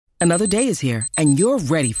Another day is here, and you're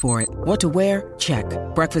ready for it. What to wear? Check.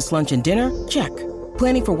 Breakfast, lunch, and dinner? Check.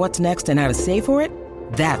 Planning for what's next and how to save for it?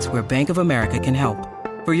 That's where Bank of America can help.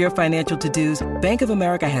 For your financial to-dos, Bank of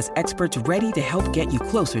America has experts ready to help get you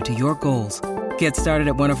closer to your goals. Get started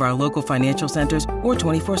at one of our local financial centers or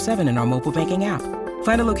 24/7 in our mobile banking app.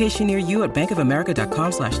 Find a location near you at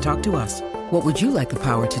bankofamerica.com/talktous. What would you like the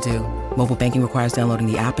power to do? Mobile banking requires downloading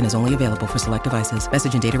the app and is only available for select devices.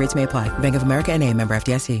 Message and data rates may apply. Bank of America N.A., member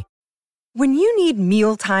FDIC. When you need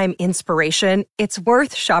mealtime inspiration, it's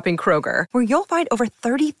worth shopping Kroger, where you'll find over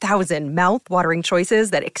 30,000 mouth-watering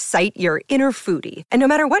choices that excite your inner foodie. And no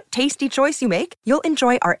matter what tasty choice you make, you'll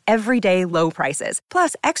enjoy our everyday low prices,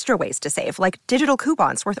 plus extra ways to save, like digital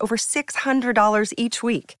coupons worth over $600 each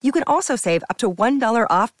week. You can also save up to $1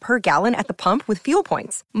 off per gallon at the pump with fuel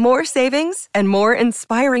points. More savings and more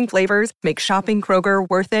inspiring flavors make shopping Kroger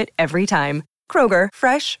worth it every time. Kroger,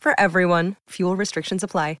 fresh for everyone. Fuel restrictions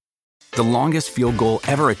apply. The longest field goal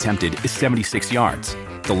ever attempted is 76 yards.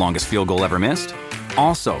 The longest field goal ever missed?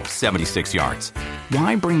 Also 76 yards.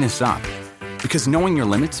 Why bring this up? Because knowing your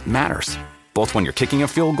limits matters, both when you're kicking a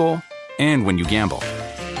field goal and when you gamble.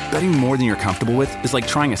 Betting more than you're comfortable with is like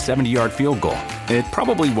trying a 70-yard field goal. It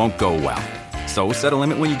probably won't go well. So set a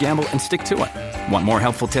limit when you gamble and stick to it. Want more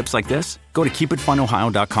helpful tips like this? Go to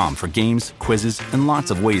keepitfunohio.com for games, quizzes, and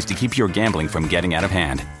lots of ways to keep your gambling from getting out of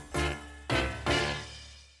hand.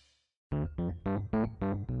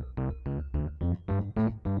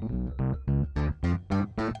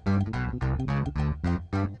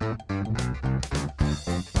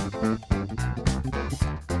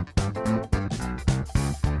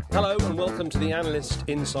 Hello and welcome to the Analyst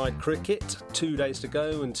Inside Cricket. 2 days to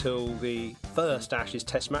go until the first Ashes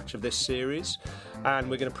Test match of this series, and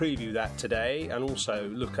we're going to preview that today and also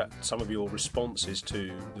look at some of your responses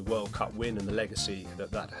to the World Cup win and the legacy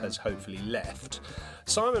that has hopefully left.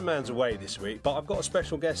 Simon Mann's away this week, but I've got a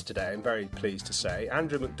special guest today, I'm very pleased to say,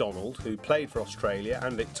 Andrew McDonald, who played for Australia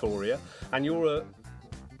and Victoria, and you're a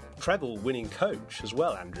treble winning coach as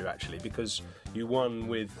well, Andrew, actually, because you won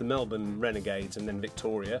with the Melbourne Renegades and then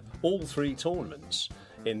Victoria all three tournaments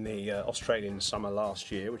in the Australian summer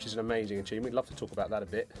last year, which is an amazing achievement. We'd love to talk about that a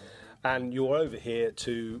bit. And you're over here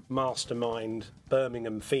to mastermind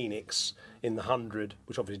Birmingham Phoenix in the 100,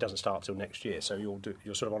 which obviously doesn't start till next year, so you're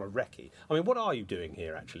sort of on a recce. I mean, what are you doing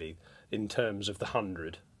here, actually, in terms of the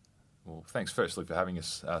 100? Well, thanks firstly for having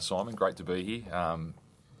us, Simon. Great to be here.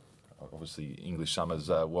 Obviously, English summer's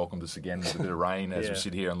welcomed us again with a bit of rain as we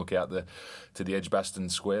sit here and look out to the Edgbaston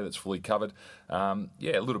Square that's fully covered. A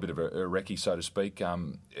little bit of a recce, so to speak,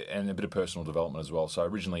 and a bit of personal development as well. So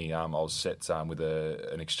originally I was set with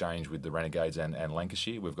an exchange with the Renegades and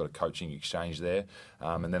Lancashire. We've got a coaching exchange there.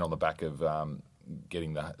 And then on the back of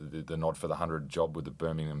getting the nod for the 100 job with the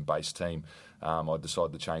Birmingham-based team, I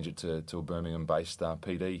decided to change it to a Birmingham-based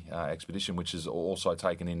PD expedition, which has also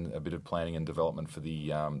taken in a bit of planning and development for the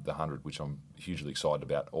 100, which I'm hugely excited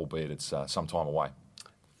about, albeit it's some time away.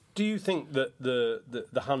 Do you think that the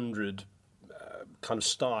 100 kind of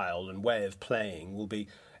style and way of playing will be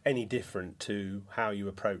any different to how you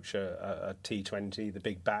approach a T20, the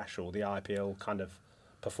Big Bash, or the IPL kind of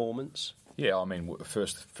performance? Yeah, I mean,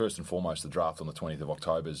 first and foremost, the draft on the 20th of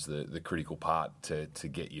October is the critical part to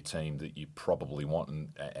get your team that you probably want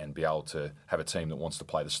and be able to have a team that wants to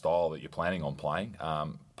play the style that you're planning on playing.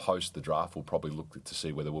 Post the draft, we'll probably look to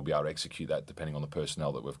see whether we'll be able to execute that depending on the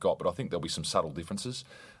personnel that we've got. But I think there'll be some subtle differences.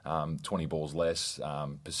 20 balls less,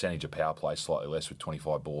 percentage of power play slightly less with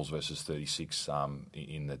 25 balls versus 36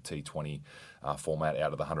 in the T20 format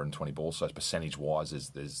out of the 120 balls. So percentage-wise,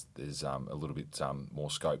 there's a little bit more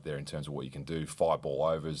scope there in terms of what you can do. 5 ball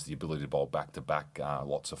overs, the ability to bowl back-to-back,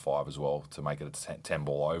 lots of 5 as well to make it a 10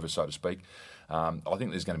 ball over, so to speak. I think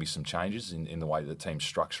there's going to be some changes in the way that the teams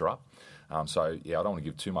structure up. I don't want to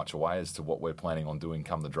give too much away as to what we're planning on doing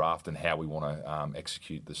come the draft and how we want to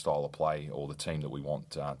execute the style of play or the team that we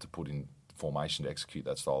want to put in formation to execute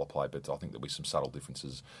that style of play. But I think there'll be some subtle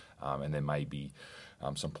differences, and there may be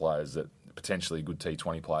some players that potentially good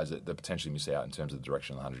T20 players that potentially miss out in terms of the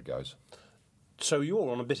direction the 100 goes. So you're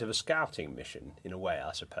on a bit of a scouting mission in a way,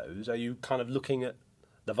 I suppose. Are you kind of looking at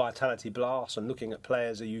the Vitality Blast and looking at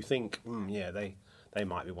players that you think, they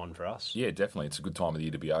might be one for us? Yeah, definitely. It's a good time of the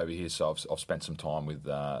year to be over here. So I've spent some time with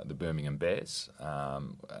the Birmingham Bears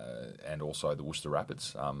and also the Worcester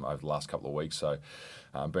Rapids over the last couple of weeks. So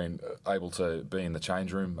been able to be in the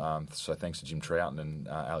change room. So thanks to Jim Troughton and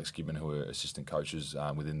Alex Gibbon, who are assistant coaches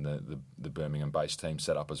within the Birmingham-based team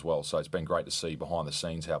set up as well. So it's been great to see behind the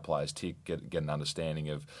scenes how players tick, get an understanding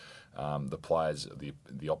of the players,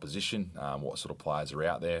 the opposition, what sort of players are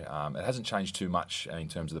out there. It hasn't changed too much in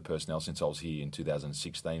terms of the personnel since I was here in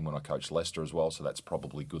 2016 when I coached Leicester as well, so that's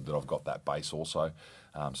probably good that I've got that base also.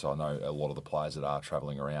 So I know a lot of the players that are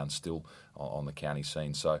travelling around still on the county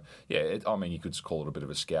scene. So, yeah, you could call it a bit of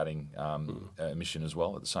a scouting mission as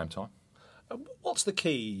well at the same time. What's the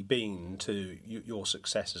key been to your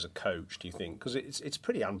success as a coach, do you think? Because it's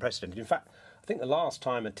pretty unprecedented. In fact, I think the last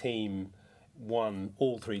time a team won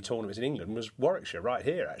all 3 tournaments in England was Warwickshire, right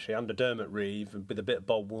here, actually, under Dermot Reeve, with a bit of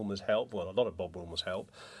Bob Woolmer's help, well, a lot of Bob Woolmer's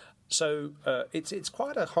help. So it's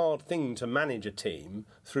quite a hard thing to manage a team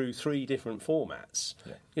through 3 different formats.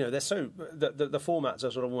 Yeah. You know, they're the formats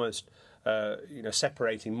are sort of almost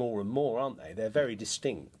separating more and more, aren't they? They're very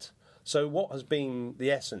distinct. So what has been the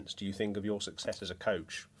essence, do you think, of your success as a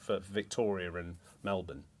coach for Victoria and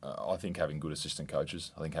Melbourne? I think having good assistant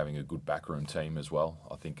coaches. I think having a good backroom team as well.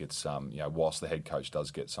 I think it's, whilst the head coach does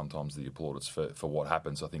get sometimes the plaudits for what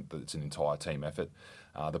happens, I think that it's an entire team effort.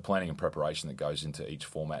 The planning and preparation that goes into each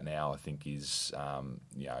format now, I think, is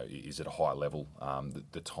at a high level.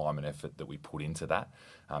 The time and effort that we put into that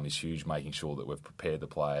is huge, making sure that we've prepared the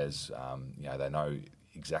players. They know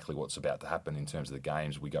exactly what's about to happen in terms of the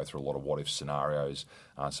games. We go through a lot of what-if scenarios.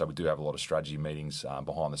 So we do have a lot of strategy meetings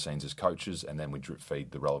behind the scenes as coaches, and then we drip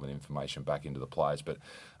feed the relevant information back into the players. But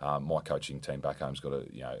my coaching team back home's got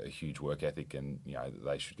a huge work ethic, and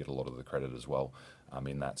they should get a lot of the credit as well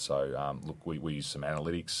in that. So look, we use some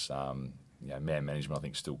analytics. Man management, I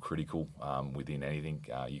think, is still critical within anything.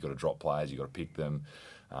 You've got to drop players, you've got to pick them.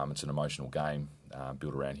 It's an emotional game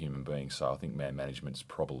built around human beings. So I think man management is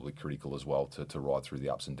probably critical as well to ride through the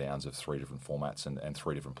ups and downs of 3 different formats and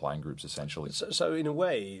 3 different playing groups, essentially. So in a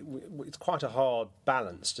way, it's quite a hard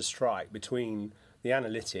balance to strike between the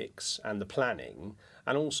analytics and the planning,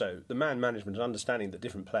 and also the man management and understanding that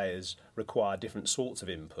different players require different sorts of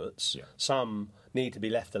inputs. Yeah. Some need to be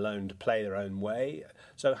left alone to play their own way.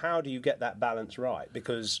 So how do you get that balance right?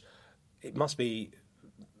 Because it must be,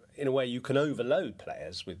 in a way, you can overload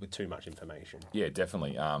players with too much information. Yeah,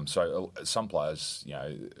 definitely. So some players,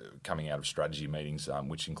 coming out of strategy meetings,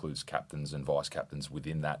 which includes captains and vice captains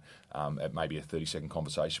within that, it may be a 30-second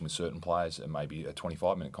conversation with certain players, it may be a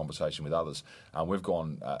 25-minute conversation with others. We've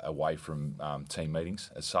gone away from team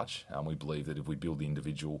meetings as such. We believe that if we build the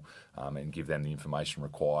individual and give them the information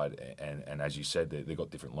required, and as you said, they've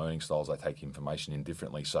got different learning styles, they take information in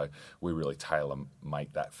differently, so we really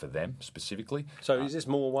tailor-make that for them specifically. So is this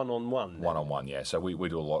more one-on-one? One-on-one, yeah. So we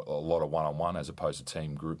do a lot of one-on-one as opposed to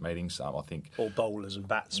team group meetings. I think all bowlers and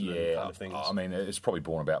batsmen kind of things. I mean, it's probably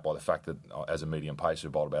borne about by the fact that as a medium pacer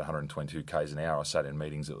who bowled about 122 k's an hour, I sat in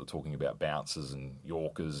meetings that were talking about bouncers and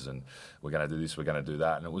Yorkers and we're going to do this, we're going to do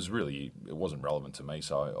that, and it wasn't relevant to me.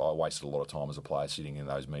 So I wasted a lot of time as a player sitting in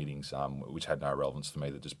those meetings, which had no relevance to me,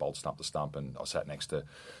 that just bowled stump to stump. And I sat next to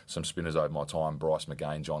some spinners over my time, Bryce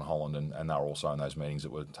McGain, John Holland, and they were also in those meetings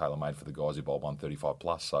that were tailor-made for the guys who bowled 135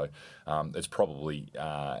 plus. So it's probably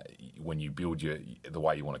when you build the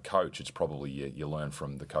way you want to coach, it's probably you learn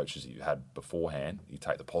from the coaches that you had beforehand. You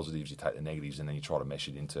take the positives, you take the negatives, and then you try to mesh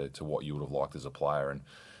it into what you would have liked as a player.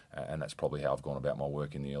 And that's probably how I've gone about my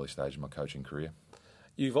work in the early stage of my coaching career.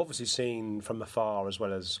 You've obviously seen from afar as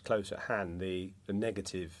well as close at hand the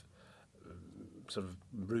negative sort of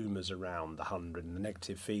rumours around the 100 and the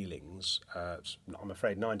negative feelings. I'm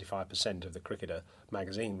afraid 95% of the Cricketer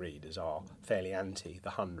magazine readers are fairly anti the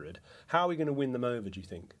 100. How are we going to win them over, do you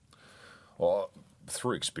think? Well,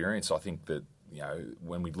 through experience, I think that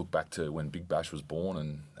when we look back to when Big Bash was born,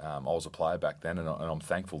 and I was a player back then, and I'm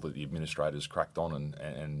thankful that the administrators cracked on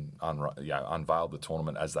and unveiled the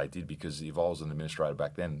tournament as they did, because if I was an administrator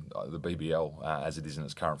back then, the BBL, as it is in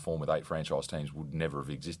its current form with 8 franchise teams, would never have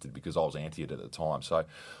existed, because I was anti it at the time. So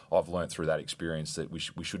I've learnt through that experience that we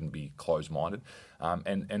shouldn't be closed-minded.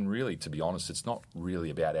 And really, to be honest, it's not really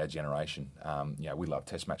about our generation. We love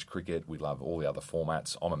Test match cricket, we love all the other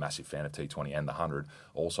formats. I'm a massive fan of T20 and the 100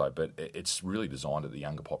 also, but it's really designed at the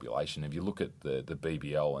younger population. If you look at the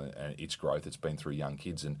BBL and its growth, it's been through young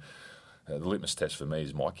kids, and the litmus test for me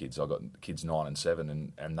is my kids. I've got kids 9 and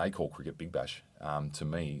 7, and they call cricket Big Bash. To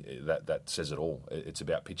me, that says it all. It's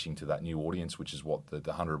about pitching to that new audience, which is what the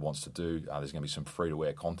 100 wants to do. There's going to be some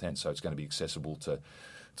free-to-air content, so it's going to be accessible to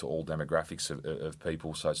all demographics of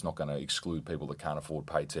people, so it's not going to exclude people that can't afford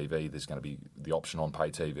pay TV. There's going to be the option on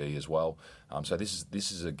pay TV as well. So this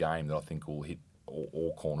is a game that I think will hit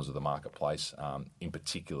all corners of the marketplace, in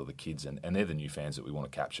particular the kids, and they're the new fans that we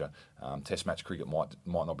want to capture. Test match cricket might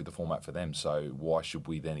not be the format for them, so why should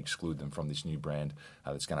we then exclude them from this new brand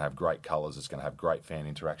that's going to have great colours, it's going to have great fan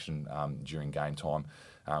interaction during game time,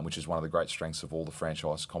 which is one of the great strengths of all the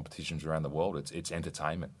franchise competitions around the world. It's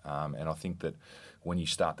entertainment, and I think that when you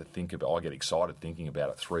start to think about, I get excited thinking about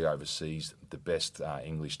it. 3 overseas, the best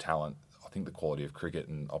English talent. I think the quality of cricket,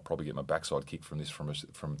 and I'll probably get my backside kicked from this from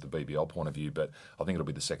the BBL point of view, but I think it'll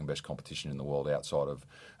be the second best competition in the world outside of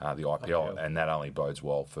the IPL, and that only bodes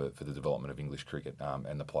well for the development of English cricket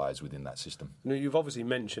and the players within that system. Now, you've obviously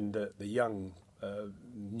mentioned the young,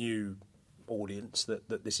 new audience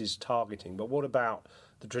that this is targeting, but what about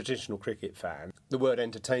the traditional cricket fan? The word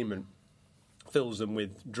entertainment fills them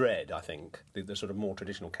with dread, I think, the sort of more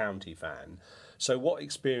traditional county fan. So what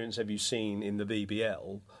experience have you seen in the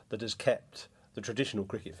BBL that has kept the traditional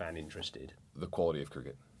cricket fan interested? The quality of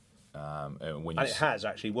cricket. And it has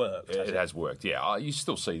actually worked. It has worked, yeah. You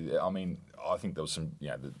still see, I mean, I think there was some,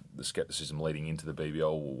 the scepticism leading into the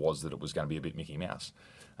BBL was that it was going to be a bit Mickey Mouse.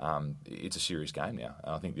 It's a serious game now.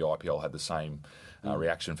 And I think the IPL had the same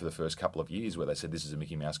reaction for the first couple of years where they said this is a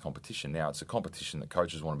Mickey Mouse competition. Now it's a competition that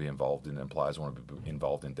coaches want to be involved in and players want to be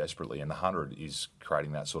involved in desperately. And the 100 is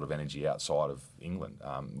creating that sort of energy outside of England.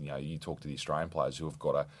 You talk to the Australian players who have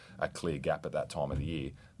got a clear gap at that time of the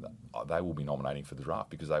year, they will be nominating for the draft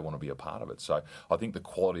because they want to be a part of it. So I think the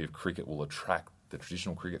quality of cricket will attract the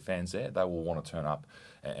traditional cricket fans there. They will want to turn up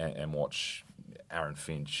and watch Aaron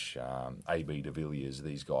Finch, A.B. de Villiers,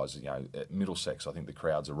 these guys. At Middlesex, I think the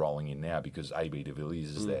crowds are rolling in now because A.B. de Villiers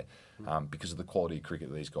is there, because of the quality of cricket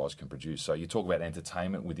that these guys can produce. So you talk about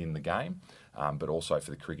entertainment within the game, but also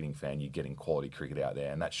for the cricketing fan, you're getting quality cricket out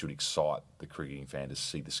there, and that should excite the cricketing fan to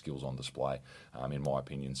see the skills on display, in my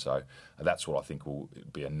opinion. So that's what I think will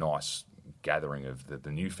be a nice gathering of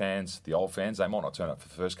the new fans, the old fans. They might not turn up for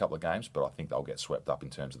the first couple of games, but I think they'll get swept up in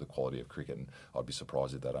terms of the quality of cricket, and I'd be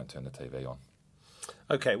surprised if they don't turn the TV on.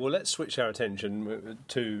 OK, well, let's switch our attention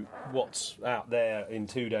to what's out there in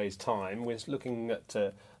 2 days' time. We're looking at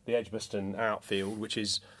the Edgbaston outfield, which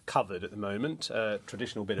is covered at the moment.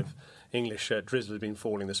 Traditional bit of English drizzle has been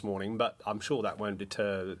falling this morning, but I'm sure that won't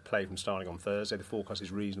deter play from starting on Thursday. The forecast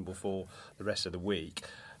is reasonable for the rest of the week.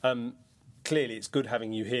 Clearly, it's good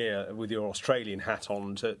having you here with your Australian hat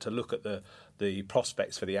on to look at the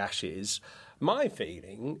prospects for the Ashes. My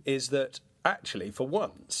feeling is that, actually, for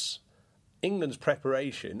once, England's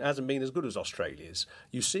preparation hasn't been as good as Australia's.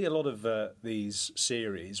 You see a lot of these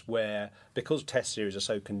series where, because Test series are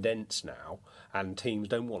so condensed now, and teams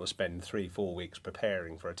don't want to spend 3-4 weeks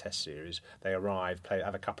preparing for a Test series, they arrive,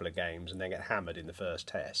 have a couple of games, and then get hammered in the first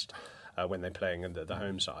Test. When they're playing in the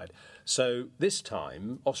home side. So this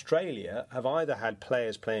time, Australia have either had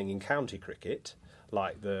players playing in county cricket,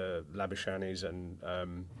 like the Labushani's and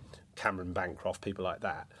Cameron Bancroft, people like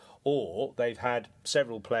that, or they've had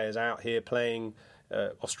several players out here playing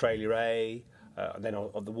Australia A, and then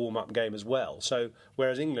on the warm-up game as well. So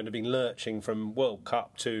whereas England have been lurching from World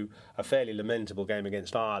Cup to a fairly lamentable game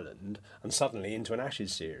against Ireland and suddenly into an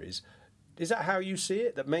Ashes series, is that how you see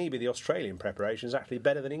it, that maybe the Australian preparation is actually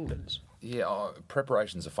better than England's? Yeah,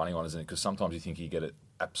 preparation's a funny one, isn't it? Because sometimes you think you get it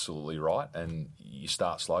absolutely right and you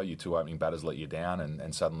start slow, your 2 opening batters let you down,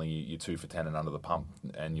 and suddenly you're 2 for 10 and under the pump,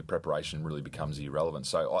 and your preparation really becomes irrelevant.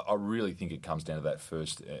 So I really think it comes down to that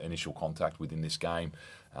first initial contact within this game,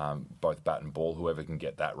 both bat and ball. Whoever can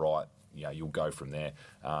get that right, you'll go from there.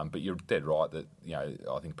 But you're dead right that,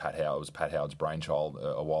 I think Pat Howard's brainchild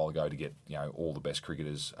a while ago to get, all the best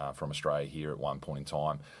cricketers from Australia here at one point in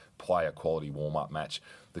time, play a quality warm-up match.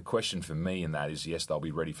 The question for me in that is, yes, they'll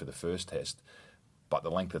be ready for the first Test, but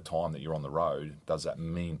the length of time that you're on the road, does that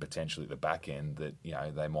mean potentially at the back end that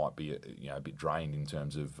they might be a bit drained in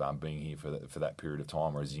terms of being here for that period of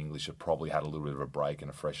time, whereas the English have probably had a little bit of a break and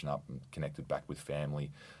a freshen up and connected back with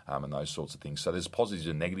family and those sorts of things. So there's positives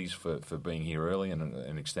and negatives for being here early and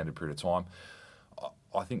an extended period of time.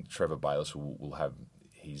 I think Trevor Bayliss will have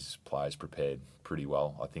his players prepared pretty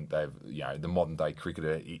well. I think they've, the modern day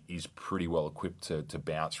cricketer is pretty well equipped to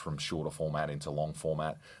bounce from shorter format into long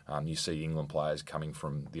format. You see England players coming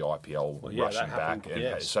from the IPL rushing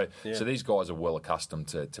back. So these guys are well accustomed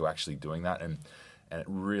to actually doing that. And it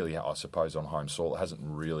really, I suppose, on home soil, it hasn't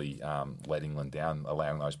really let England down,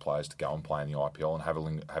 allowing those players to go and play in the IPL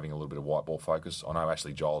and having a little bit of white ball focus. I know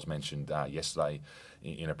Ashley Giles mentioned yesterday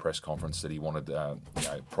in a press conference that he wanted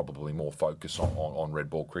probably more focus on red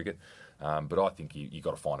ball cricket. But I think you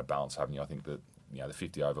got to find a balance, haven't you? I think that the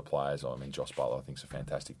 50-over players. I mean, Josh Butler I think is a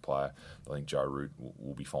fantastic player. I think Joe Root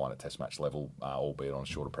will be fine at Test match level, albeit on a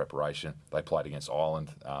shorter preparation. They played against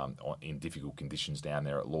Ireland in difficult conditions down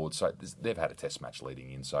there at Lord's, so they've had a Test match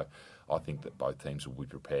leading in. So I think that both teams will be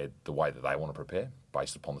prepared the way that they want to prepare,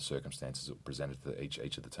 based upon the circumstances that were presented to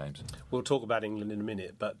each of the teams. We'll talk about England in a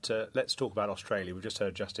minute, but let's talk about Australia. We've just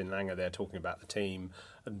heard Justin Langer there talking about the team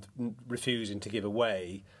and refusing to give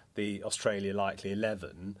away the Australia likely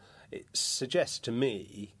 11. It suggests to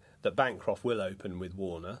me that Bancroft will open with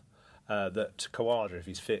Warner, that Khawaja, if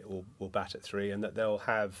he's fit, will bat at 3, and that they'll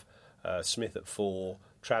have Smith at 4,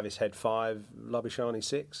 Travis Head 5, Labuschagne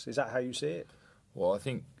 6. Is that how you see it? Well, I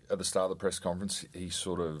think at the start of the press conference, he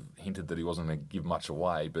sort of hinted that he wasn't going to give much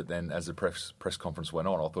away, but then as the press conference went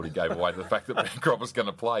on, I thought he gave away the fact that Bancroft was going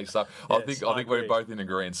to play. So yes, I think we're both in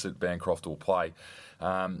agreement that Bancroft will play.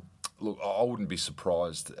 Look, I wouldn't be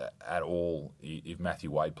surprised at all if Matthew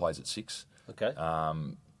Wade plays at 6. Okay.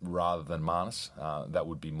 Rather than Marnus. That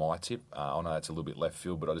would be my tip. I know that's a little bit left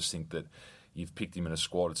field, but I just think that you've picked him in a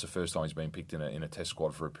squad. It's the first time he's been picked in a test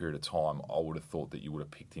squad for a period of time. I would have thought that you would have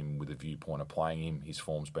picked him with a viewpoint of playing him. His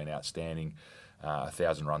form's been outstanding.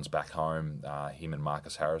 1,000 runs back home. Him and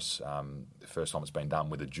Marcus Harris. The first time it's been done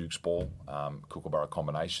with a Dukes ball, Kookaburra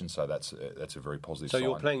combination. So that's a very positive sign. So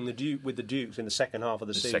you're playing with the Dukes in the second half of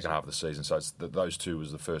the season? Second half of the season. So those two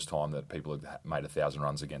was the first time that people had made 1,000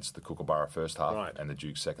 runs against the Kookaburra first half and the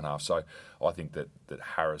Dukes second half. So I think that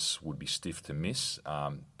Harris would be stiff to miss,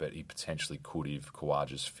 but he potentially could if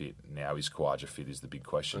Khawaja's fit. Now, is Khawaja fit is the big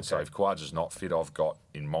question. Okay. So if Khawaja's not fit, I've got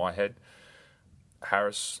in my head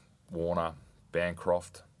Harris, Warner,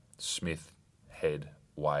 Bancroft, Smith, Head,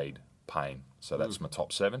 Wade, Payne. So that's my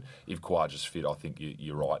top 7. If Khawaja's fit, I think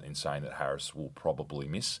you're right in saying that Harris will probably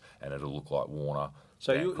miss, and it'll look like Warner,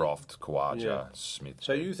 Bancroft, Khawaja, Smith.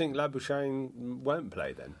 So you think Labuschagne won't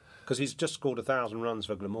play then? Because he's just scored 1,000 runs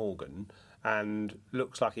for Glamorgan and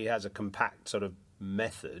looks like he has a compact sort of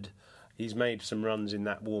method. He's made some runs in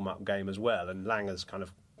that warm-up game as well, and Langer's kind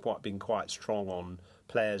of been quite strong on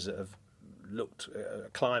players that have looked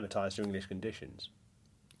acclimatised to English conditions.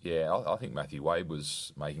 Yeah, I think Matthew Wade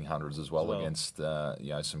was making hundreds as well. Against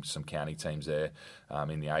some county teams there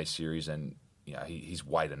in the A Series, and his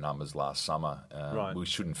weight and numbers last summer. We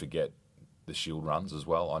shouldn't forget the Shield runs as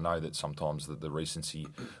well. I know that sometimes the recency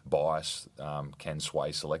bias can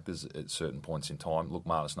sway selectors at certain points in time. Look,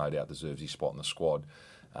 Marnus no doubt deserves his spot in the squad,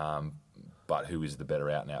 but who is the better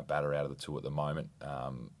out-and-out batter out of the two at the moment?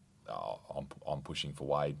 I'm pushing for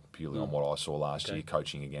Wade purely on what I saw last year,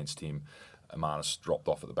 coaching against him. Marnus dropped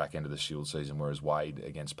off at the back end of the Shield season, whereas Wade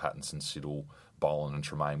against Pattinson, Siddle, Boland and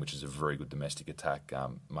Tremaine, which is a very good domestic attack,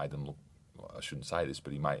 made them look, I shouldn't say this,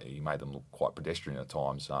 but he made them look quite pedestrian at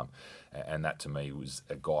times. And that to me was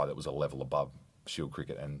a guy that was a level above Shield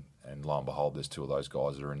cricket, and lo and behold, there's two of those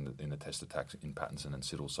guys that are in the test attacks in Pattinson and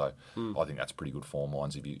Siddle. So I think that's pretty good form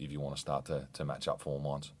lines if you want to start to match up form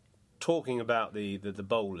lines. Talking about the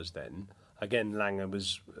bowlers then, again, Langer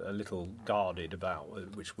was a little guarded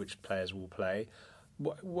about which players will play.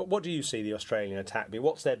 What do you see the Australian attack be?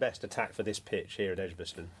 What's their best attack for this pitch here at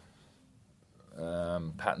Edgbaston?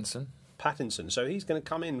 Pattinson. So he's going to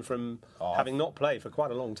come in from having not played for quite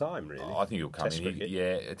a long time, really. I think he'll come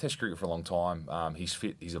in. Test cricket for a long time. He's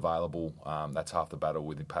fit, he's available. That's half the battle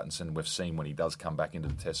with Pattinson. We've seen when he does come back into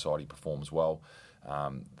the test side, he performs well.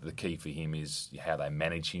 The key for him is how they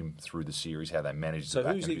manage him through the series, how they manage the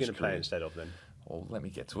back end of his career. So who's he going to play instead of then? Well, let me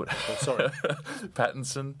get to it. Oh, sorry.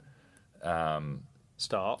 Pattinson.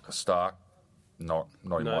 Stark. Not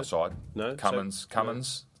in my side. No. Cummins.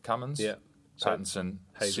 Yeah. Pattinson.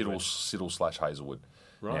 Siddle/Hazlewood.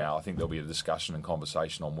 Right. Now, I think there'll be a discussion and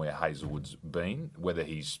conversation on where Hazlewood's been, whether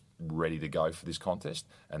he's ready to go for this contest,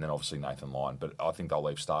 and then obviously Nathan Lyon. But I think they'll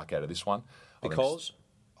leave Stark out of this one. Because?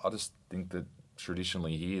 I just think that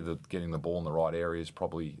traditionally here, that getting the ball in the right area is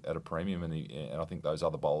probably at a premium, and I think those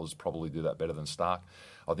other bowlers probably do that better than Stark.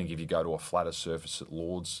 I think if you go to a flatter surface at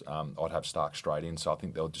Lords, I'd have Stark straight in, so I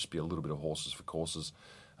think there'll just be a little bit of horses for courses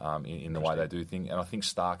in the way they do things. And I think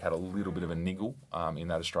Stark had a little bit of a niggle in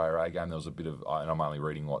that Australia A game. There was a bit of, and I'm only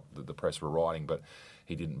reading what the press were writing, but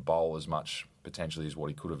he didn't bowl as much potentially as what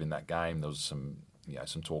he could have in that game. There was some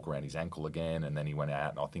talk around his ankle again, and then he went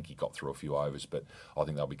out, and I think he got through a few overs, but I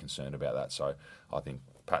think they'll be concerned about that. So I think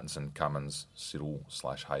Pattinson, Cummins,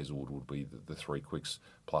 Siddle/Hazlewood would be the three quicks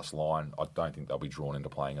plus Lyon. I don't think they'll be drawn into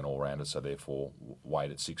playing an all-rounder, so therefore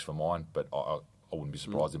Wade at 6 for mine, but I wouldn't be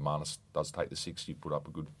surprised if Marnus does take the 6. You put up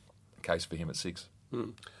a good case for him at 6.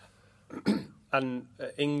 And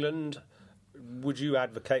England, would you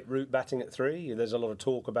advocate Root batting at 3? There's a lot of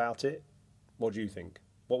talk about it. What do you think?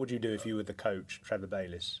 What would you do if you were the coach, Trevor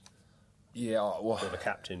Bayliss? Yeah, well, or the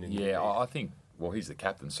captain. I think. Well, he's the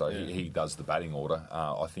captain, so he does the batting order.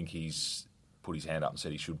 I think he's put his hand up and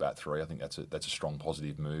said he should bat 3. I think that's a strong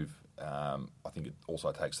positive move. I think it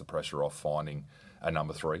also takes the pressure off finding a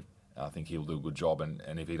number 3. I think he'll do a good job, and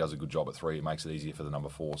if he does a good job at 3, it makes it easier for the number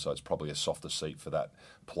 4. So it's probably a softer seat for that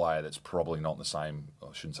player that's probably not in the same, I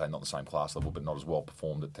shouldn't say not the same class level, but not as well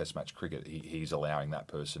performed at Test match cricket. He's allowing that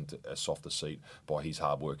person a softer seat by his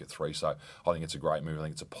hard work at 3. So I think it's a great move. I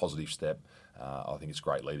think it's a positive step. I think it's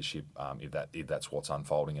great leadership if that's what's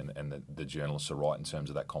unfolding, and the journalists are right in terms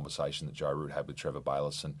of that conversation that Joe Root had with Trevor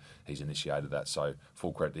Bayliss, and he's initiated that. So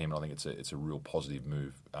full credit to him, and I think it's a real positive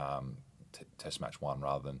move. Test match 1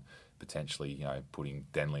 rather than potentially putting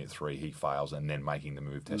Denley at 3, he fails, and then making the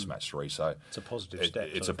move Test match 3. So it's a positive step.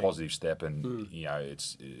 It's a positive step, and it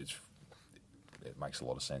makes a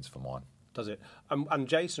lot of sense for mine. Does it? And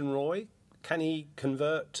Jason Roy, can he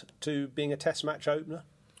convert to being a Test match opener?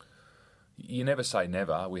 You never say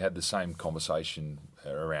never. We had the same conversation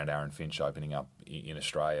around Aaron Finch opening up in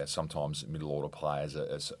Australia. Sometimes middle order players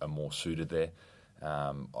are more suited there.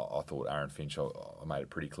 I thought Aaron Finch, I made it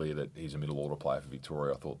pretty clear that he's a middle order player for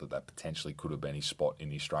Victoria. I thought that potentially could have been his spot in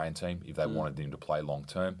the Australian team if they wanted him to play long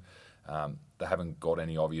term. They haven't got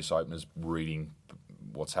any obvious openers reading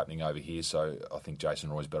what's happening over here, so I think Jason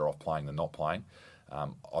Roy's better off playing than not playing.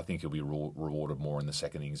 I think he'll be rewarded more in the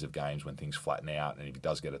second innings of games when things flatten out, and if he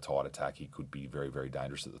does get a tight attack, he could be very, very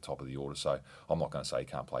dangerous at the top of the order. So I'm not going to say he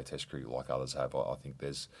can't play Test cricket like others have. I think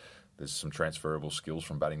there's some transferable skills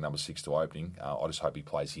from batting number 6 to opening. I just hope he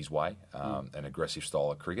plays his way, an aggressive style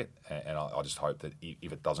of cricket, and I just hope that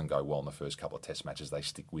if it doesn't go well in the first couple of Test matches, they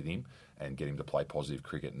stick with him and get him to play positive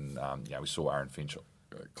cricket. And we saw Aaron Finch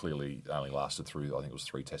clearly only lasted through, I think it was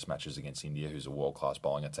 3 Test matches against India, who's a world-class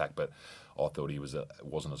bowling attack, but I thought he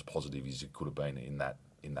wasn't as positive as he could have been in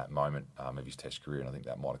that moment of his Test career, and I think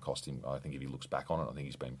that might have cost him. I think if he looks back on it, I think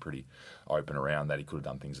he's been pretty open around that he could have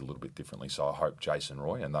done things a little bit differently. So I hope Jason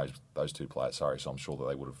Roy and those 2 players, so I'm sure that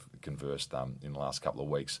they would have conversed in the last couple of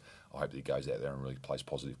weeks. I hope that he goes out there and really plays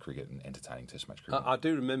positive cricket and entertaining Test match cricket. I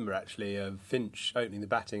do remember actually Finch opening the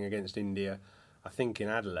batting against India, I think in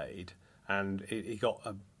Adelaide, and he got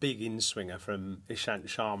a big in-swinger from Ishant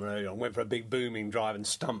Sharma early on, went for a big booming drive and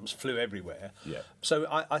stumps flew everywhere. Yeah. So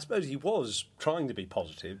I suppose he was trying to be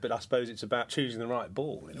positive, but I suppose it's about choosing the right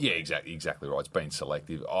ball. Yeah, exactly right. It's been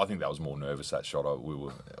selective. I think that was more nervous, that shot.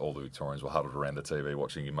 All the Victorians were huddled around the TV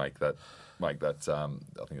watching him make that. I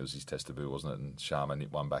think it was his Test debut, wasn't it? And Sharma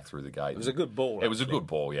nipped one back through the gate. It was a good ball. It was a good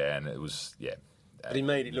ball, yeah, and it was, yeah. But he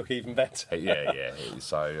made it look even better. yeah.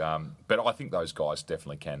 So, but I think those guys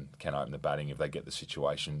definitely can open the batting if they get the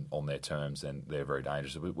situation on their terms. Then they're very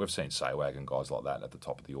dangerous. We've seen Sehwag and guys like that at the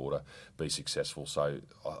top of the order be successful. So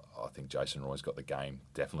I think Jason Roy's got the game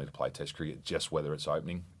definitely to play Test cricket. Just whether it's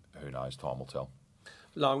opening, who knows? Time will tell.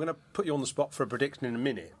 No, I'm going to put you on the spot for a prediction in a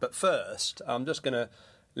minute. But first, I'm just going to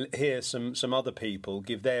hear some other people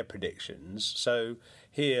give their predictions. So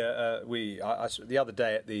here the other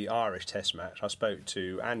day at the Irish Test match, I spoke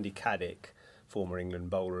to Andy Caddick, former England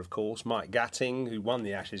bowler, of course, Mike Gatting, who won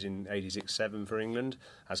the Ashes in 86-7 for England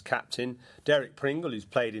as captain, Derek Pringle, who's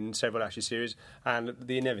played in several Ashes series, and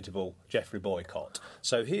the inevitable Geoffrey Boycott.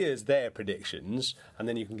 So here's their predictions, and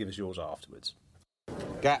then you can give us yours afterwards.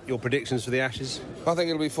 Gat, your predictions for the Ashes? I think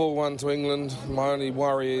it'll be 4-1 to England. My only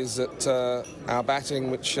worry is that our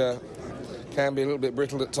batting, which can be a little bit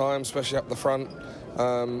brittle at times, especially up the front,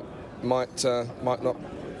 might not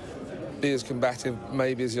be as combative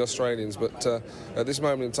maybe as the Australians. But at this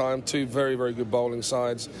moment in time, 2 very, very good bowling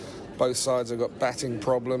sides. Both sides have got batting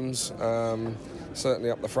problems,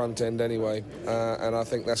 certainly up the front end anyway. And I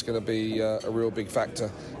think that's going to be a real big factor.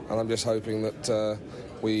 And I'm just hoping that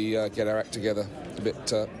we get our act together a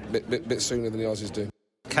bit sooner than the Aussies do.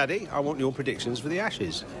 Caddy, I want your predictions for the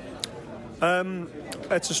Ashes.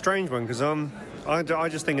 It's a strange one because I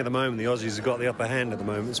just think at the moment the Aussies have got the upper hand at the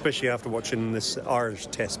moment, especially after watching this Irish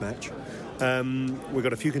Test match. We've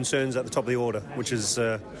got a few concerns at the top of the order, which is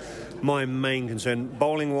my main concern.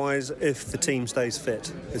 Bowling-wise, if the team stays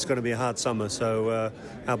fit, it's going to be a hard summer, so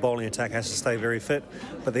our bowling attack has to stay very fit.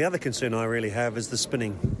 But the other concern I really have is the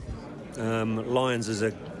spinning. Lyons is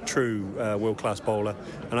a true world-class bowler,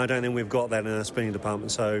 and I don't think we've got that in our spinning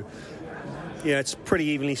department. So, yeah, it's pretty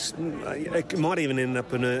evenly. It might even end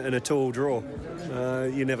up in a 2-all draw.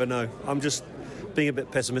 You never know. I'm just being a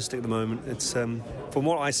bit pessimistic at the moment. It's from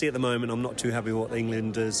what I see at the moment, I'm not too happy with what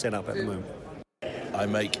England has set up at the moment. I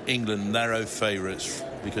make England narrow favourites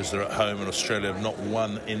because they're at home and Australia have not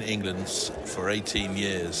won in England for 18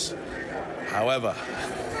 years. However,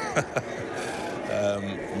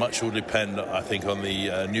 Much will depend, I think, on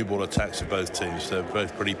the new ball attacks of both teams. They're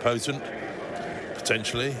both pretty potent,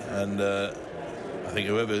 potentially, and I think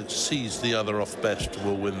whoever sees the other off best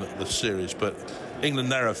will win the series. But England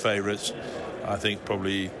narrow favourites, I think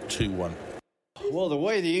probably 2-1. Well, the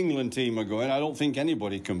way the England team are going, I don't think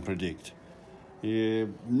anybody can predict.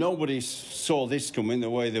 Nobody saw this coming the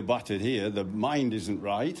way they battered here. The mind isn't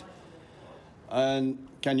right. And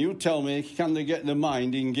can you tell me, can they get the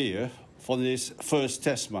mind in gear for this first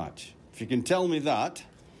test match? If you can tell me that,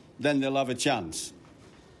 then they'll have a chance.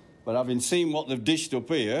 But having seen what they've dished up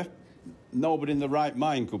here, nobody in the right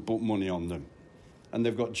mind could put money on them. And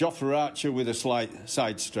they've got Jofra Archer with a slight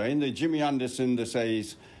side strain. The Jimmy Anderson, they say,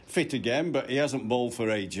 is fit again, but he hasn't bowled for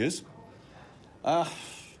ages. The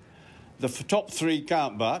top three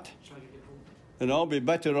can't bat, and I'll be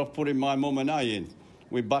better off putting my mum and I in.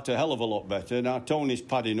 We bat a hell of a lot better. Now Tony's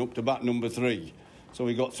padding up to bat number 3. So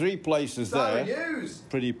we've got 3 places there.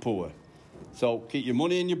 Pretty poor. So keep your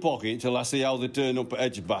money in your pocket till I see how they turn up at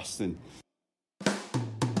Edgbaston.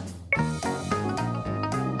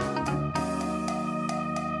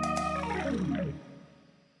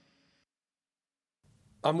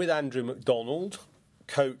 I'm with Andrew McDonald,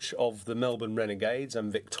 coach of the Melbourne Renegades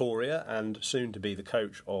and Victoria, and soon to be the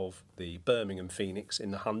coach of the Birmingham Phoenix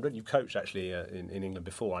in the 100. You coached actually in England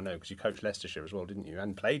before, I know, because you coached Leicestershire as well, didn't you?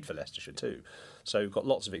 And played for Leicestershire too. So you've got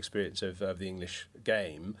lots of experience of the English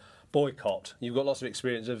game. Boycott, you've got lots of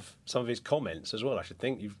experience of some of his comments as well, I should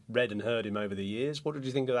think. You've read and heard him over the years. What did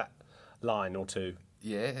you think of that line or two?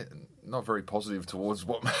 Yeah, not very positive towards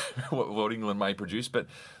what England may produce. But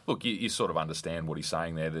look, you sort of understand what he's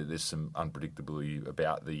saying there. That there's some unpredictability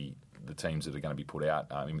about the teams that are going to be put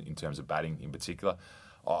out in terms of batting in particular.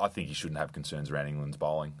 I think you shouldn't have concerns around England's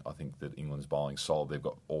bowling. I think that England's bowling's solid. They've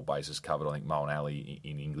got all bases covered. I think Moeen Ali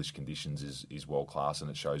in English conditions is world class, and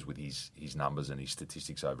it shows with his numbers and his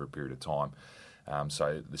statistics over a period of time.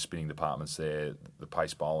 So the spinning department's there, the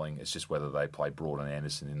pace bowling, it's just whether they play Broad and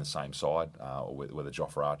Anderson in the same side or whether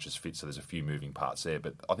Jofra Archer's fit. So there's a few moving parts there.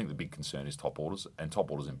 But I think the big concern is top orders, and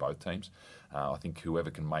top orders in both teams. I think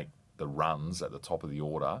whoever can make the runs at the top of the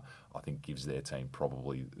order, I think gives their team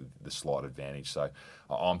probably the slight advantage. So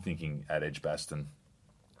I'm thinking at Edgbaston,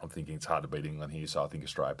 I'm thinking it's hard to beat England here. So I think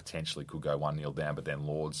Australia potentially could go 1-0 down, but then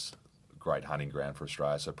Lord's great hunting ground for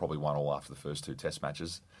Australia. So probably 1-1 after the first 2 test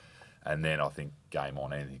matches. And then I think game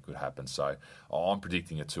on, anything could happen. So I'm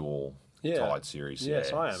predicting a 2-2 tied series.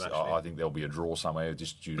 Yes, I am actually. I think there'll be a draw somewhere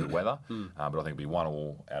just due to weather. But I think it'll be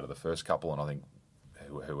 1-1 out of the first couple, and I think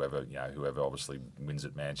whoever obviously wins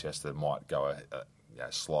at Manchester might go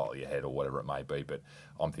slightly ahead or whatever it may be. But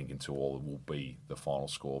I'm thinking 2-2 will be the final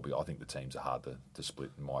score. But I think the teams are hard to split,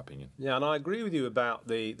 in my opinion. Yeah, and I agree with you about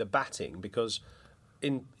the batting, because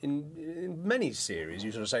in many series,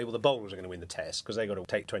 you sort of say, well, the bowlers are going to win the test because they've got to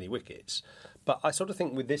take 20 wickets. But I sort of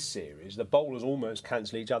think with this series, the bowlers almost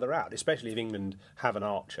cancel each other out, especially if England have an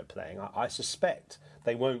Archer playing. I suspect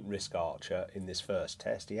they won't risk Archer in this first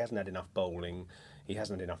test. He hasn't had enough bowling. He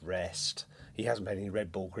hasn't had enough rest. He hasn't played any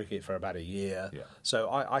red ball cricket for about a year. Yeah.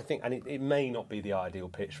 So I think, and it may not be the ideal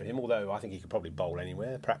pitch for him, although I think he could probably bowl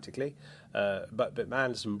anywhere, practically. But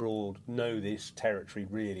Anderson Broad know this territory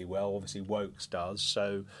really well. Obviously, Woakes does.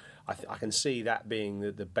 So I can see that being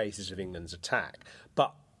the basis of England's attack.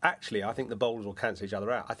 But actually, I think the bowlers will cancel each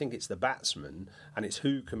other out. I think it's the batsmen, and it's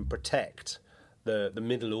who can protect the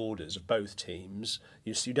middle orders of both teams.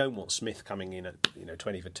 You don't want Smith coming in at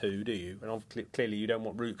 20 for 2, do you? And clearly you don't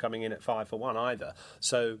want Root coming in at 5 for 1 either.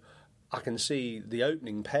 So I can see the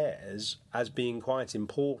opening pairs as being quite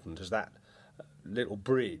important as that little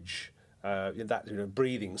bridge, that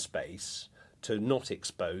breathing space to not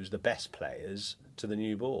expose the best players to the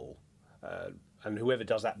new ball. And whoever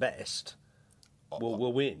does that best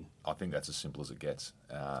will win. I think that's as simple as it gets.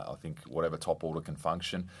 I think whatever top order can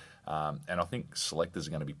function. And I think selectors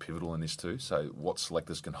are going to be pivotal in this too. So what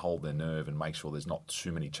selectors can hold their nerve and make sure there's not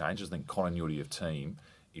too many changes. I think continuity of team,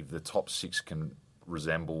 if the top 6 can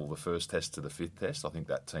resemble the first test to the 5th test, I think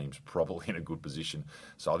that team's probably in a good position.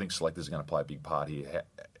 So I think selectors are going to play a big part here.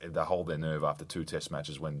 They hold their nerve after 2 test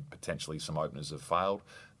matches when potentially some openers have failed.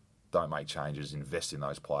 Don't make changes, invest in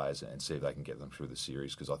those players and see if they can get them through the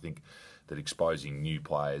series, because I think that exposing new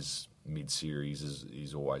players mid-series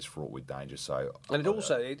is always fraught with danger. So, and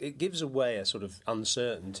it gives away a sort of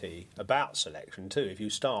uncertainty about selection too. If you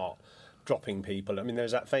start dropping people, I mean,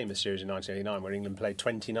 there's that famous series in 1989 where England played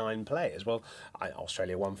 29 players. Well,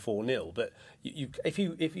 Australia won 4-0, but if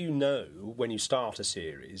you know when you start a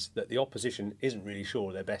series that the opposition isn't really sure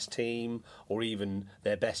of their best team or even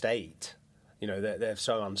their best 8. They're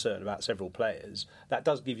so uncertain about several players. That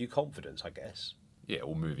does give you confidence, I guess. Yeah,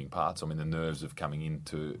 or moving parts. I mean, the nerves of coming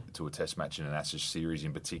into a test match in an Ashes series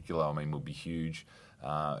in particular, I mean, will be huge,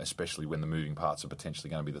 especially when the moving parts are potentially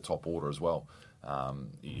going to be the top order as well.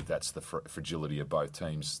 If that's the fragility of both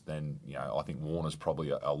teams, then I think Warner's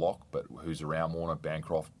probably a lock, but who's around Warner?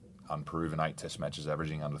 Bancroft, unproven, 8 test matches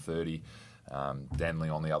averaging under 30. Danley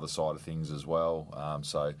on the other side of things as well.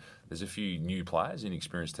 So there's a few new players,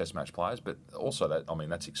 inexperienced test match players, but also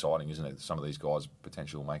that's exciting, isn't it? Some of these guys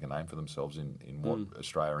potentially will make a name for themselves in what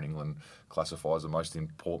Australia and England classify as the most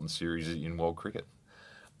important series in world cricket.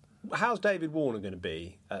 How's David Warner going to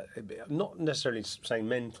be? Not necessarily saying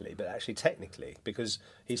mentally, but actually technically, because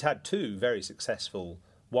he's had 2 very successful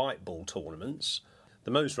white ball tournaments,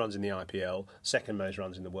 the most runs in the IPL, second most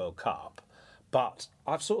runs in the World Cup. But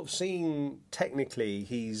I've sort of seen technically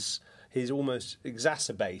he's almost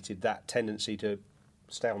exacerbated that tendency to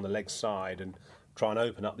stay on the leg side and try and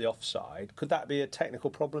open up the offside. Could that be a technical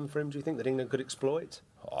problem for him, do you think, that England could exploit?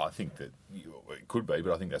 I think that it could be,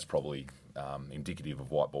 but I think that's probably indicative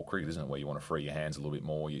of white ball cricket, isn't it? Where you want to free your hands a little bit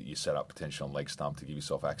more. You set up potential on leg stump to give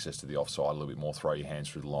yourself access to the offside a little bit more, throw your hands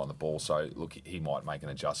through the line of the ball. So, look, he might make an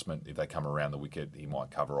adjustment. If they come around the wicket, he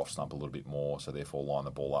might cover off stump a little bit more, so therefore line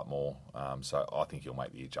the ball up more. So I think he'll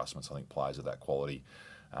make the adjustments. I think players of that quality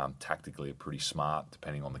tactically are pretty smart,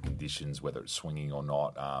 depending on the conditions, whether it's swinging or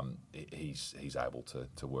not. He's able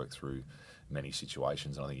to work through many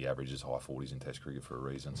situations, and I think he averages high 40s in Test cricket for a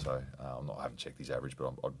reason. So I haven't checked his average,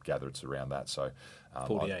 but I'd gather it's around that. So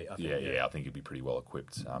 48, I think. I think he'd be pretty well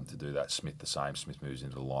equipped to do that. Smith the same. Smith moves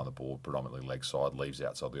into the line of the board, predominantly leg side, leaves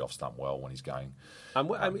outside the off stump well when he's going.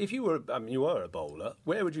 If you were a bowler,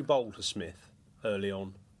 where would you bowl to Smith early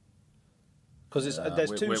on? Because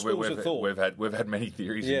there's 2 schools of thought. We've had many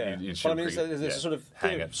theories in Shield cricket. There's a sort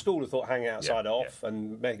of school of thought: hang outside off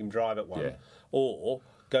and make him drive at one, or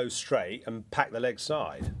go straight and pack the leg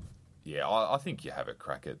side. Yeah, I think you have a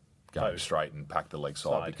crack at going straight and pack the leg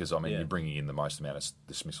side because you're bringing in the most amount of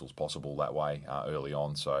dismissals possible that way early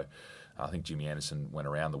on. So I think Jimmy Anderson went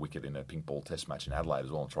around the wicket in a pink ball test match in Adelaide as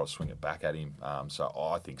well and tried to swing it back at him. So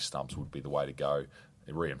I think stumps would be the way to go.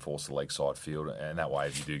 Reinforce the leg side field, and that way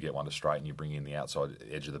if you do get one to straighten, you bring in the outside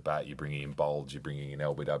edge of the bat, you're bringing in bolds, you're bringing in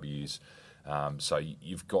LBWs, so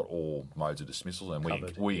you've got all modes of dismissals, and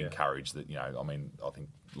we encourage that. I think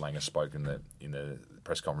Langer spoke in the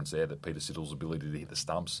press conference there that Peter Siddle's ability to hit the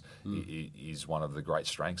stumps is one of the great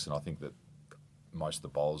strengths, and I think that most of the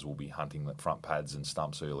bowlers will be hunting the front pads and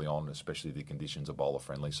stumps early on, especially if the conditions are bowler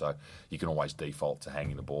friendly. So you can always default to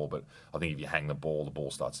hanging the ball, but I think if you hang the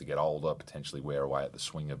ball starts to get older, potentially wear away at the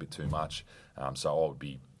swing a bit too much. So I would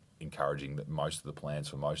be encouraging that most of the plans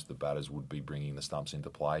for most of the batters would be bringing the stumps into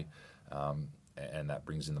play, and that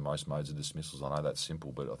brings in the most modes of dismissals. I know that's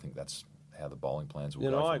simple, but I think that's how the bowling plans will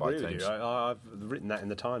go for both teams. I agree with you. I've written that in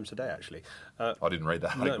the Times today, actually. I didn't read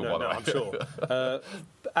that article, by the way. I'm sure.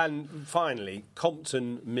 And finally,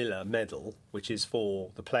 Compton Miller Medal, which is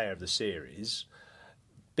for the player of the series.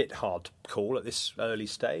 Bit hard to call at this early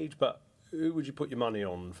stage, but who would you put your money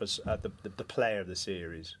on for the player of the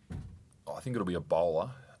series? I think it'll be a bowler,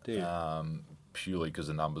 purely because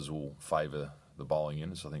the numbers will favour the bowling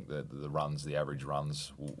units. I think the average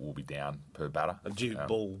runs will be down per batter. A Duke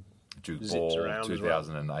Ball. Duke Ball,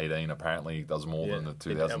 2018 apparently does more than the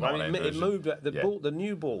 2019 version. It moved. The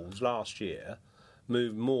new balls last year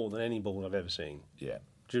moved more than any ball I've ever seen. Yeah,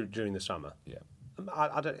 during the summer. Yeah,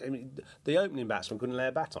 the opening batsman couldn't lay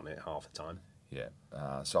a bat on it half the time. Yeah,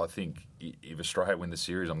 so I think if Australia win the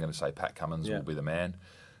series, I'm going to say Pat Cummins will be the man,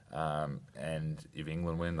 and if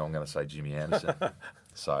England win, I'm going to say Jimmy Anderson.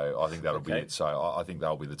 So I think that'll be it. So I think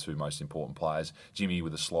they'll be the 2 most important players. Jimmy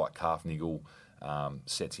with a slight calf niggle.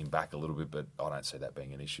 Sets him back a little bit, but I don't see that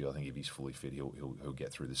being an issue. I think if he's fully fit, he'll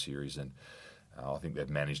get through the series, and I think they've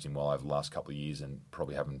managed him well over the last couple of years, and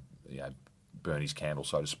probably haven't burn his candle,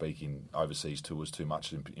 so to speak, in overseas tours too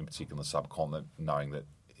much, in particular in the subcontinent, knowing that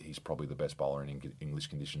he's probably the best bowler in English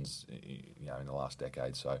conditions, in the last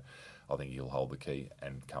decade. So I think he'll hold the key,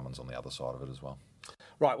 and Cummins on the other side of it as well.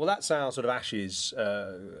 Right, well, that's our sort of Ashes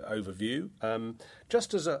overview.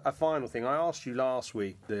 Just as a final thing, I asked you last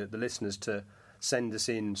week, the listeners, to send us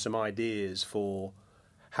in some ideas for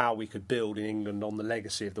how we could build in England on the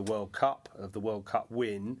legacy of the World Cup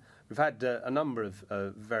win. We've had a number of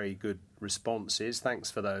very good responses. Thanks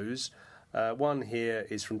for those. One here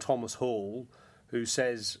is from Thomas Hall, who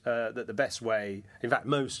says that the best way, in fact,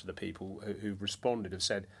 most of the people who've responded have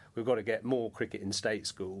said we've got to get more cricket in state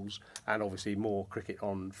schools and obviously more cricket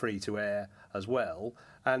on free-to-air as well.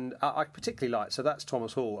 And I particularly like, so that's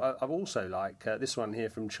Thomas Hall. I've also like this one here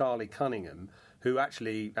from Charlie Cunningham, who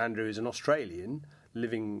actually, Andrew, is an Australian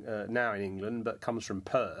living now in England but comes from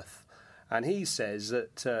Perth. And he says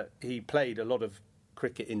that he played a lot of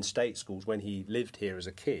cricket in state schools when he lived here as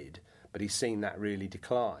a kid, but he's seen that really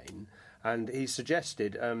decline. And he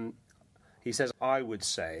suggested, he says, I would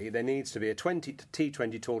say there needs to be a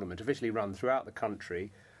T20 tournament officially run throughout the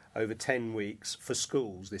country over 10 weeks for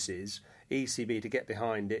schools, this is, ECB to get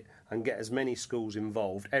behind it and get as many schools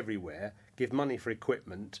involved everywhere, give money for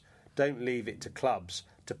equipment, don't leave it to clubs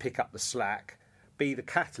to pick up the slack, be the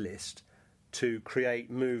catalyst to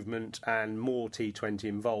create movement and more T20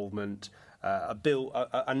 involvement,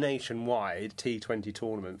 a nationwide T20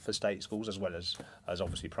 tournament for state schools as well as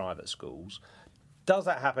obviously private schools. Does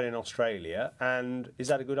that happen in Australia, and is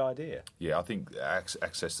that a good idea? Yeah, I think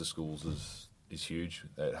access to schools is huge.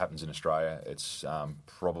 It happens in Australia. It's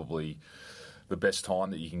probably the best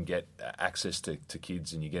time that you can get access to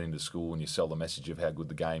kids, and you get into school and you sell the message of how good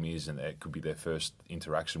the game is, and it could be their first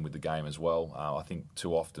interaction with the game as well. I think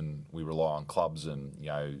too often we rely on clubs and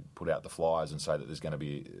put out the flyers and say that there's going to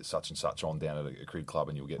be such and such on down at a cricket club,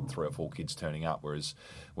 and you'll get 3 or 4 kids turning up. Whereas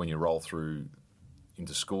when you roll through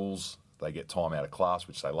into schools, they get time out of class,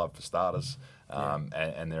 which they love for starters,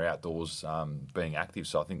 and they're outdoors being active.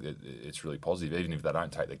 So I think that it's really positive. Even if they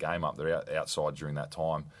don't take the game up, they're outside during that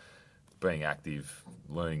time, being active,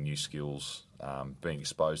 learning new skills, being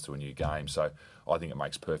exposed to a new game. So I think it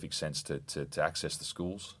makes perfect sense to access the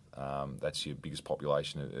schools. That's your biggest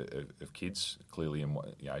population of kids, clearly,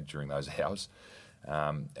 during those hours.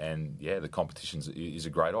 The competition is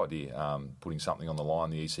a great idea. Putting something on the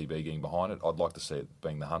line, the ECB getting behind it. I'd like to see it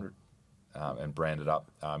being the 100 and branded up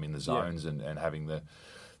in the zones and having the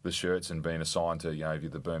shirts and being assigned to, if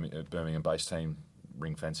you're the Birmingham-based team,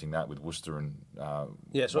 ring fencing that with Worcester and so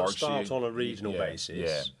it starts on a regional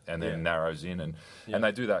basis, and then narrows in, and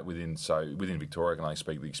they do that within Victoria. I can only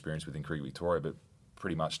speak the experience within Cricket Victoria, but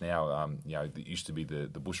pretty much now, it used to be the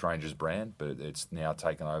Bush Rangers brand, but it's now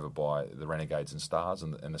taken over by the Renegades and Stars,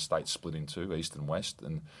 and the state's split in two, east and west,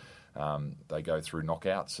 and they go through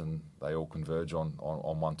knockouts and they all converge on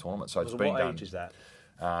one tournament. So it's been done. What age is that?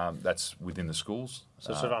 That's within the schools.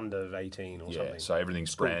 So sort of under 18 or something. So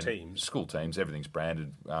everything's branded. School teams, everything's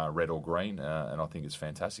branded red or green, and I think it's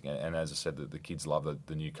fantastic. And as I said, the kids love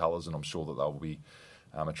the new colours, and I'm sure that they'll be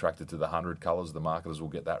attracted to the 100 colours. The marketers will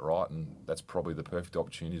get that right, and that's probably the perfect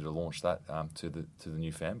opportunity to launch that to the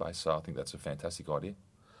new fan base. So I think that's a fantastic idea.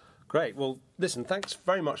 Great. Well, listen, thanks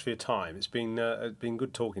very much for your time. It's been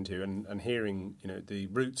good talking to you and hearing the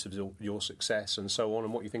roots of your success and so on,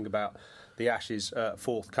 and what you think about the Ashes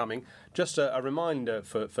forthcoming. Just a reminder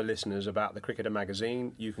for listeners about the Cricketer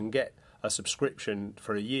magazine. You can get a subscription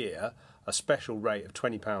for a year, a special rate of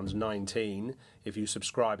 £20.19 if you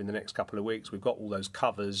subscribe in the next couple of weeks. We've got all those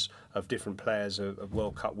covers of different players of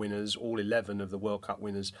World Cup winners. All 11 of the World Cup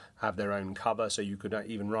winners have their own cover, so you could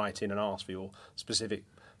even write in and ask for your specific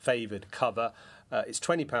favoured cover. It's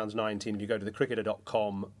 £20.19 if you go to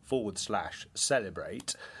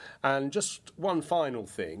thecricketer.com/celebrate. And just one final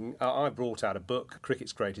thing, I brought out a book,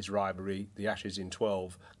 Cricket's Greatest Rivalry, The Ashes in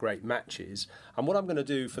 12 Great Matches. And what I'm going to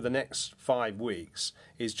do for the next 5 weeks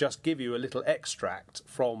is just give you a little extract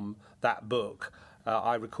from that book.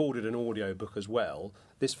 I recorded an audio book as well.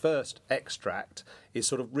 This first extract is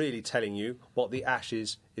sort of really telling you what the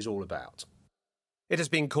Ashes is all about. It has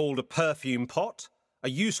been called a perfume pot, a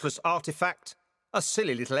useless artefact, a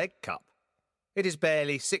silly little egg cup. It is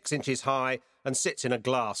barely 6 inches high and sits in a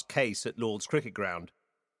glass case at Lord's Cricket Ground.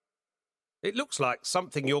 It looks like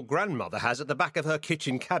something your grandmother has at the back of her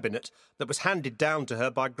kitchen cabinet that was handed down to her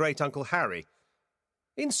by great-uncle Harry.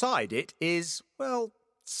 Inside it is, well,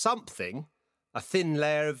 something. A thin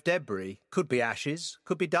layer of debris. Could be ashes,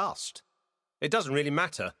 could be dust. It doesn't really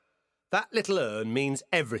matter. That little urn means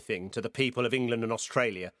everything to the people of England and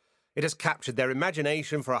Australia. It has captured their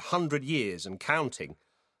imagination for 100 years and counting.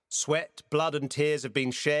 Sweat, blood and tears have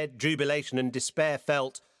been shed, jubilation and despair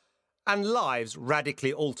felt, and lives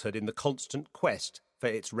radically altered in the constant quest for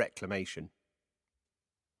its reclamation.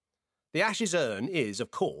 The Ashes urn is,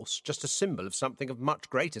 of course, just a symbol of something of much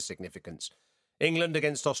greater significance. England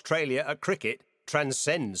against Australia at cricket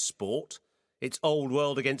transcends sport. It's old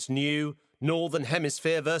world against new, northern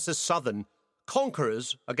hemisphere versus southern,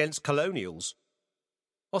 conquerors against colonials.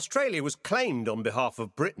 Australia was claimed on behalf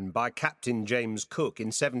of Britain by Captain James Cook in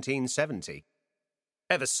 1770.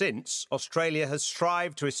 Ever since, Australia has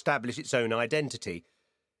strived to establish its own identity.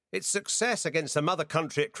 Its success against the mother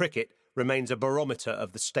country at cricket remains a barometer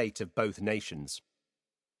of the state of both nations.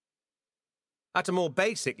 At a more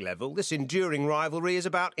basic level, this enduring rivalry is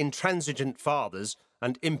about intransigent fathers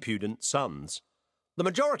and impudent sons. The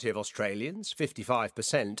majority of Australians,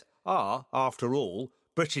 55%, are, after all,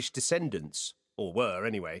 British descendants. Or were,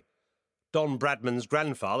 anyway. Don Bradman's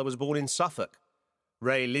grandfather was born in Suffolk.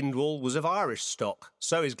 Ray Lindwall was of Irish stock,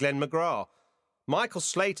 so is Glenn McGrath. Michael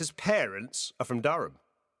Slater's parents are from Durham.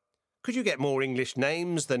 Could you get more English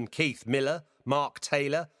names than Keith Miller, Mark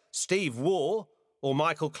Taylor, Steve Waugh, or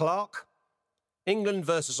Michael Clark? England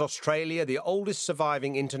versus Australia, the oldest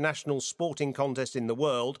surviving international sporting contest in the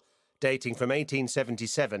world, dating from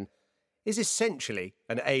 1877, is essentially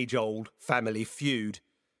an age-old family feud.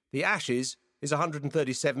 The Ashes is a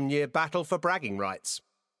 137-year battle for bragging rights.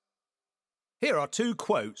 Here are two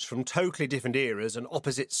quotes from totally different eras and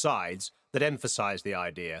opposite sides that emphasise the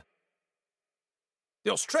idea.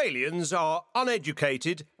 The Australians are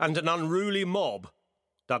uneducated and an unruly mob.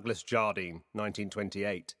 Douglas Jardine,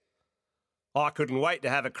 1928. I couldn't wait to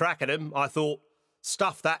have a crack at 'em. I thought,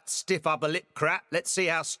 stuff that stiff upper lip crap, let's see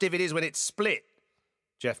how stiff it is when it's split.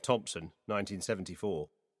 Jeff Thompson, 1974.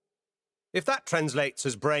 If that translates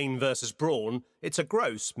as brain versus brawn, it's a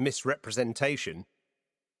gross misrepresentation.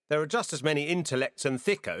 There are just as many intellects and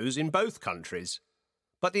thickos in both countries.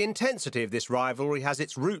 But the intensity of this rivalry has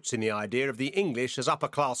its roots in the idea of the English as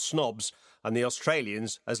upper-class snobs and the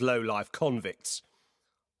Australians as low-life convicts.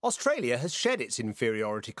 Australia has shed its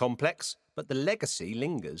inferiority complex, but the legacy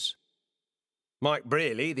lingers. Mike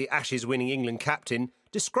Brearley, the Ashes-winning England captain,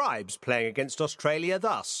 describes playing against Australia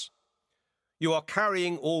thus. You are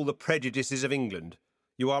carrying all the prejudices of England.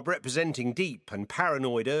 You are representing deep and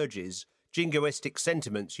paranoid urges, jingoistic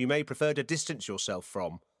sentiments you may prefer to distance yourself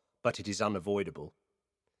from, but it is unavoidable.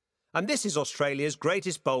 And this is Australia's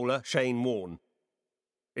greatest bowler, Shane Warne.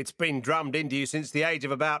 It's been drummed into you since the age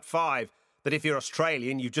of about 5 that if you're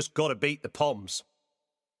Australian, you've just got to beat the Poms.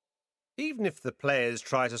 Even if the players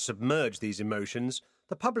try to submerge these emotions,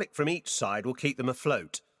 the public from each side will keep them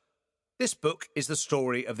afloat. This book is the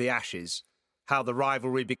story of the Ashes, how the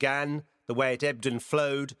rivalry began, the way it ebbed and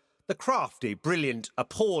flowed, the crafty, brilliant,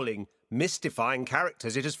 appalling, mystifying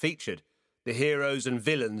characters it has featured, the heroes and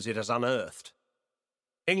villains it has unearthed.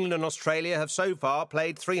 England and Australia have so far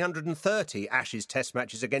played 330 Ashes test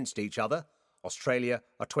matches against each other. Australia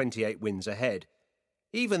are 28 wins ahead.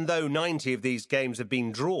 Even though 90 of these games have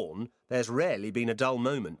been drawn, there's rarely been a dull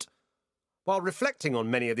moment. While reflecting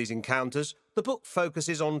on many of these encounters, the book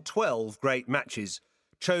focuses on 12 great matches,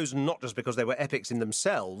 chosen not just because they were epics in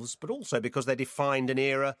themselves, but also because they defined an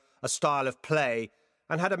era, a style of play,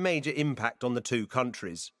 and had a major impact on the two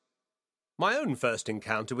countries. My own first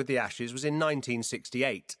encounter with the Ashes was in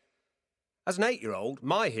 1968. As an 8-year-old,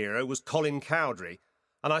 my hero was Colin Cowdrey,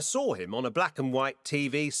 and I saw him on a black and white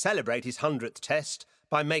TV celebrate his 100th test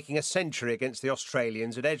by making a century against the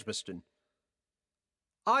Australians at Edgbaston.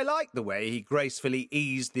 I liked the way he gracefully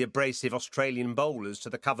eased the abrasive Australian bowlers to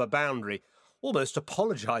the cover boundary, almost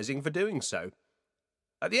apologising for doing so.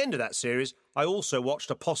 At the end of that series, I also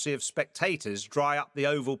watched a posse of spectators dry up the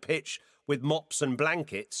oval pitch with mops and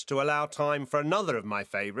blankets to allow time for another of my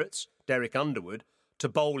favourites, Derek Underwood, to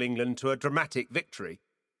bowl England to a dramatic victory.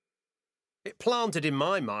 It planted in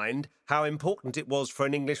my mind how important it was for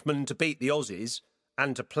an Englishman to beat the Aussies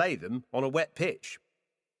and to play them on a wet pitch.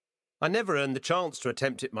 I never earned the chance to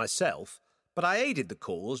attempt it myself, but I aided the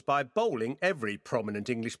cause by bowling every prominent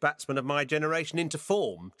English batsman of my generation into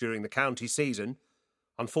form during the county season.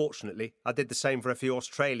 Unfortunately, I did the same for a few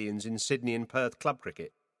Australians in Sydney and Perth club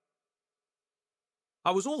cricket. I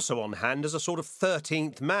was also on hand as a sort of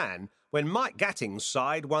 13th man when Mike Gatting's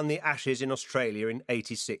side won the Ashes in Australia in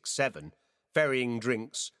 86-7, ferrying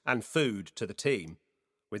drinks and food to the team.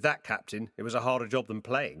 With that captain, it was a harder job than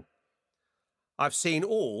playing. I've seen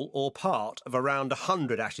all or part of around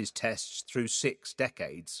 100 Ashes tests through 6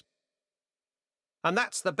 decades. And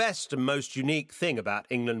that's the best and most unique thing about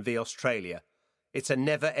England v Australia. It's a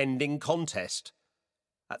never-ending contest.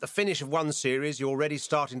 At the finish of one series, you're already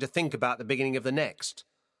starting to think about the beginning of the next.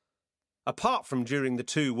 Apart from during the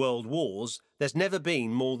 2 world wars, there's never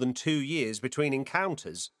been more than 2 years between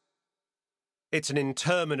encounters. It's an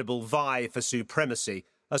interminable vie for supremacy,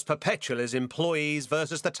 as perpetual as employees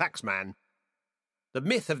versus the taxman. The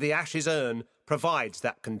myth of the Ashes urn provides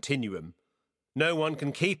that continuum. No one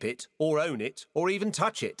can keep it, or own it, or even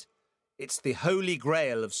touch it. It's the holy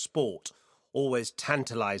grail of sport, always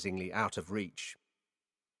tantalisingly out of reach.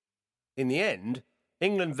 In the end,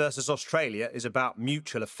 England versus Australia is about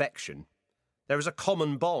mutual affection. There is a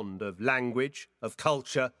common bond of language, of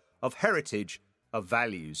culture, of heritage, of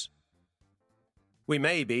values. We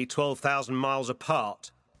may be 12,000 miles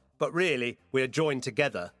apart, but really we are joined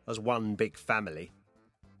together as one big family.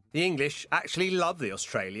 The English actually love the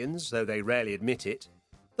Australians, though they rarely admit it.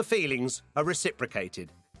 The feelings are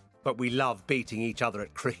reciprocated, but we love beating each other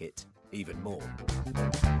at cricket even more.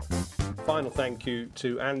 Final thank you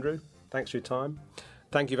to Andrew. Thanks for your time.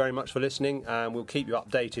 Thank you very much for listening, and we'll keep you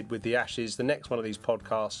updated with the Ashes. The next one of these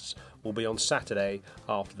podcasts will be on Saturday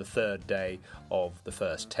after the third day of the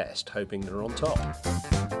first test. Hoping they're on top.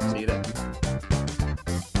 See you then.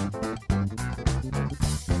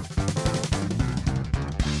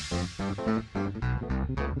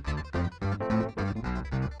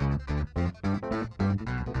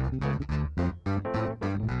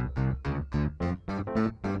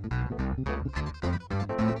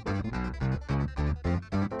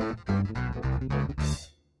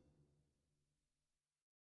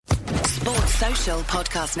 Sports Social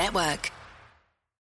Podcast Network.